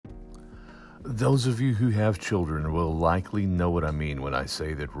Those of you who have children will likely know what I mean when I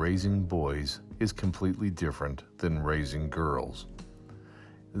say that raising boys is completely different than raising girls.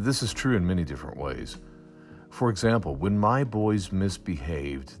 This is true in many different ways. For example, when my boys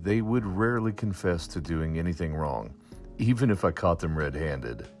misbehaved, they would rarely confess to doing anything wrong, even if I caught them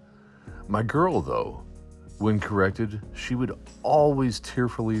red-handed. My girl, though, when corrected, she would always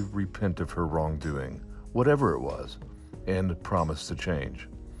tearfully repent of her wrongdoing, whatever it was, and promise to change.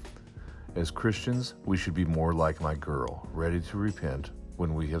 As Christians, we should be more like my girl, ready to repent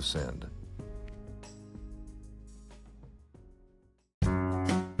when we have sinned.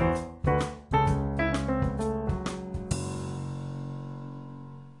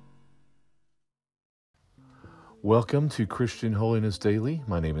 Welcome to Christian Holiness Daily.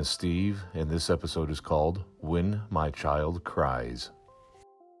 My name is Steve, and this episode is called When My Child Cries.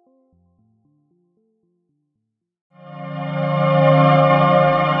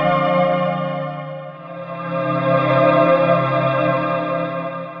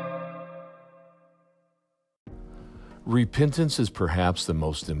 Repentance is perhaps the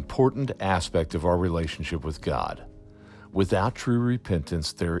most important aspect of our relationship with God. Without true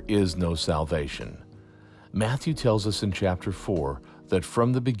repentance, there is no salvation. Matthew tells us in chapter 4 that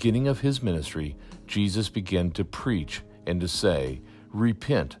from the beginning of his ministry, Jesus began to preach and to say,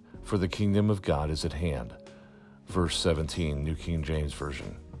 "Repent, for the kingdom of God is at hand." Verse 17, New King James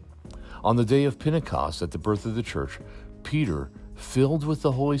Version. On the day of Pentecost, at the birth of the church, Peter, filled with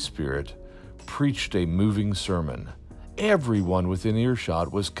the Holy Spirit, preached a moving sermon. Everyone within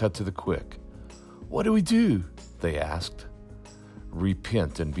earshot was cut to the quick. "What do we do?" they asked.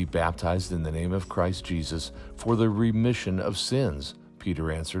 "Repent and be baptized in the name of Christ Jesus for the remission of sins,"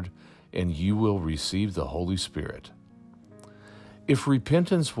 Peter answered, "and you will receive the Holy Spirit." If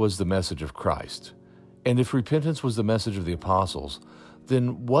repentance was the message of Christ, and if repentance was the message of the apostles,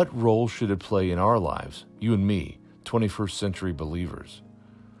 then what role should it play in our lives, you and me, 21st century believers?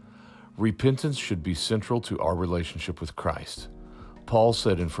 Repentance should be central to our relationship with Christ. Paul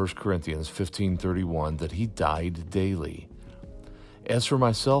said in 1 Corinthians 15:31 that he died daily. As for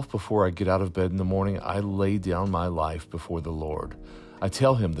myself, before I get out of bed in the morning, I lay down my life before the Lord. I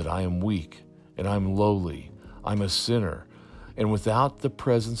tell him that I am weak and I'm lowly. I'm a sinner. And without the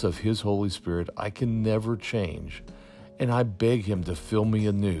presence of his Holy Spirit, I can never change. And I beg him to fill me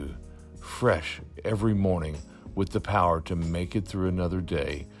anew, fresh every morning, with the power to make it through another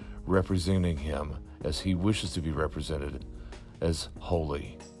day, representing him as he wishes to be represented, as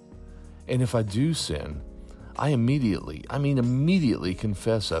holy. And if I do sin, I immediately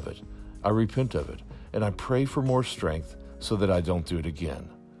confess of it. I repent of it, and I pray for more strength so that I don't do it again.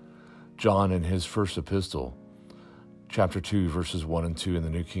 John, in his first epistle, chapter 2, verses 1 and 2 in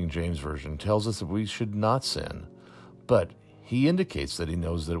the New King James Version, tells us that we should not sin, but he indicates that he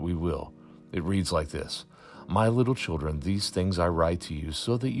knows that we will. It reads like this: "My little children, these things I write to you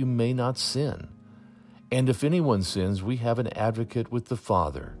so that you may not sin. And if anyone sins, we have an advocate with the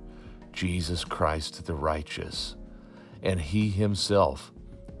Father, Jesus Christ the righteous. And he himself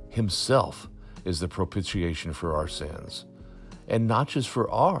is the propitiation for our sins. And not just for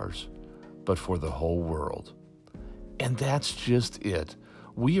ours, but for the whole world." And that's just it.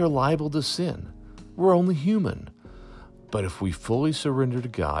 We are liable to sin. We're only human. But if we fully surrender to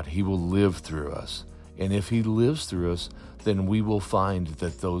God, he will live through us. And if he lives through us, then we will find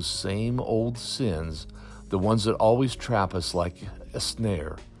that those same old sins, the ones that always trap us like a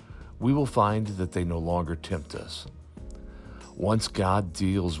snare, we will find that they no longer tempt us. Once God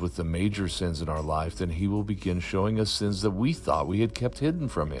deals with the major sins in our life, then he will begin showing us sins that we thought we had kept hidden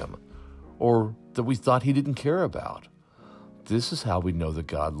from him, or that we thought he didn't care about. This is how we know that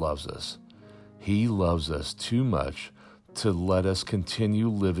God loves us. He loves us too much to let us continue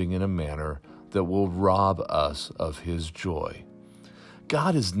living in a manner that will rob us of his joy.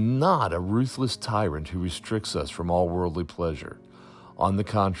 God is not a ruthless tyrant who restricts us from all worldly pleasure. On the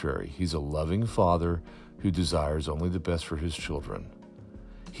contrary, he's a loving father who desires only the best for his children.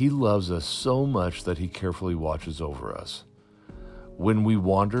 He loves us so much that he carefully watches over us. When we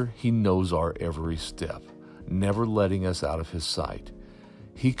wander, he knows our every step, never letting us out of his sight.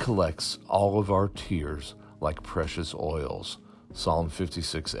 He collects all of our tears like precious oils. Psalm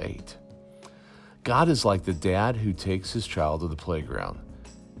 56:8. God is like the dad who takes his child to the playground.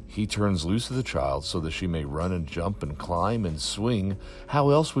 He turns loose of the child so that she may run and jump and climb and swing.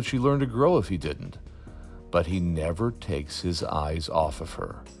 How else would she learn to grow if he didn't? But he never takes his eyes off of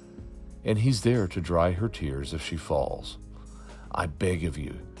her. And he's there to dry her tears if she falls. I beg of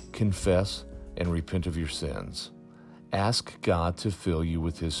you, confess and repent of your sins. Ask God to fill you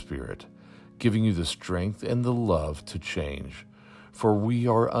with his Spirit, giving you the strength and the love to change. For we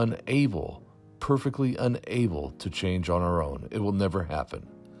are unable perfectly unable to change on our own. It will never happen.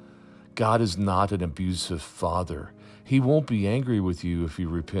 God is not an abusive father. He won't be angry with you if you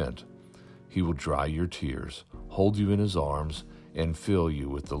repent. He will dry your tears, hold you in his arms, and fill you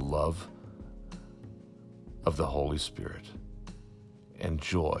with the love of the Holy Spirit and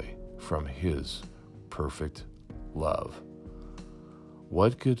joy from his perfect love.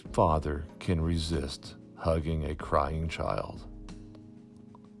 What good father can resist hugging a crying child?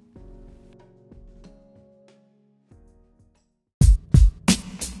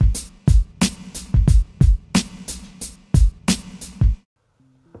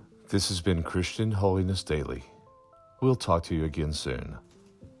 This has been Christian Holiness Daily. We'll talk to you again soon.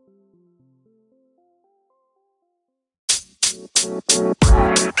 You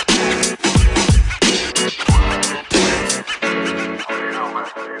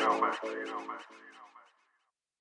know, man.